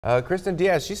Kristin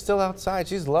Diaz, she's still outside.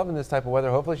 She's loving this type of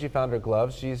weather. Hopefully she found her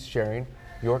gloves. She's sharing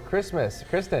your Christmas.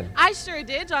 Kristin. I sure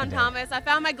did, John Thomas. I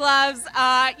found my gloves.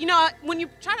 You know, when you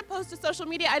try to post to social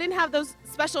media, I didn't have those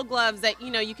special gloves that,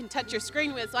 you know, you can touch your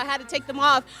screen with, so I had to take them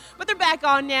off. But they're back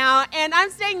on now, and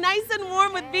I'm staying nice and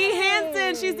warm with V.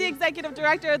 Hanson. She's the executive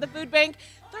director of the food bank.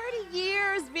 30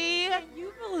 years, V. Can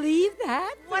you believe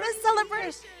that? What a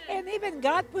celebration. And even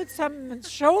God put some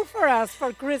show for us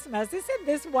for Christmas. Isn't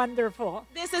this wonderful?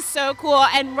 This is so cool.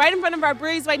 And right in front of our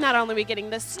breezeway, not only are we getting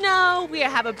the snow, we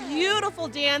have a beautiful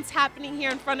dance happening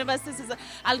here in front of us. This is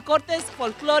Al Cortes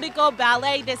Folklorico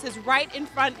Ballet. This is right in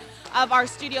front of our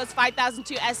studios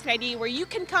 5002 SPID, where you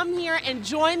can come here and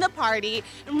join the party.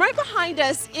 And right behind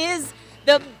us is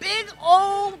the big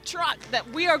old truck that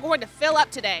we are going to fill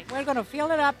up today. We're going to fill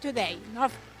it up today.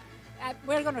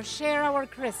 We're going to share our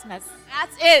Christmas.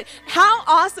 That's it. How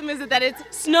awesome is it that it's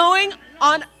snowing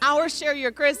on our Share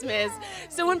Your Christmas?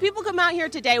 So when people come out here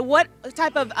today, what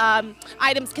type of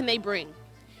items can they bring?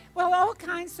 Well, all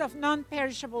kinds of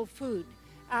non-perishable food.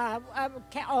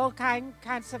 All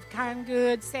kinds of canned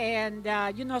goods, and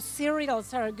you know,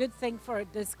 cereals are a good thing for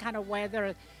this kind of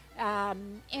weather.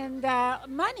 And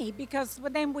money, because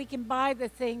then we can buy the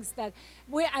things that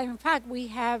in fact, we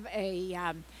have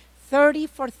a 30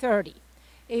 for 30.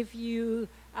 If you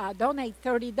donate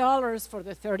 $30 for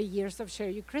the 30 years of Share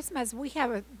Your Christmas, we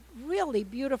have really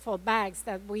beautiful bags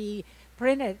that we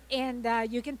printed,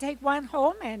 and you can take one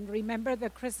home and remember the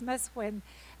Christmas when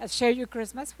Share Your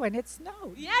Christmas when it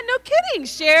snows. Yeah, no kidding.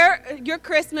 Share Your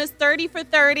Christmas 30 for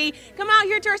 30. Come out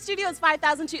here to our studios,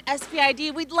 5002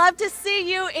 SPID. We'd love to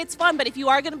see you. It's fun, but if you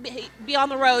are going to be on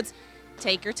the roads,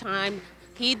 take your time.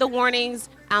 Heed the warnings.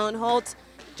 Alan Holt,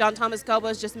 John Thomas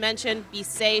Cobos just mentioned, be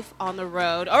safe on the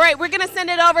road. All right, we're going to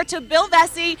send it over to Bill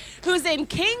Vesey, who's in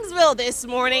Kingsville this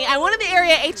morning, and one of the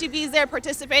area HEBs there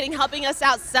participating, helping us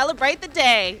out celebrate the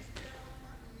day.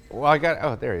 Well,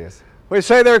 oh, there he is. We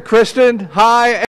say there, Kristin. Hi.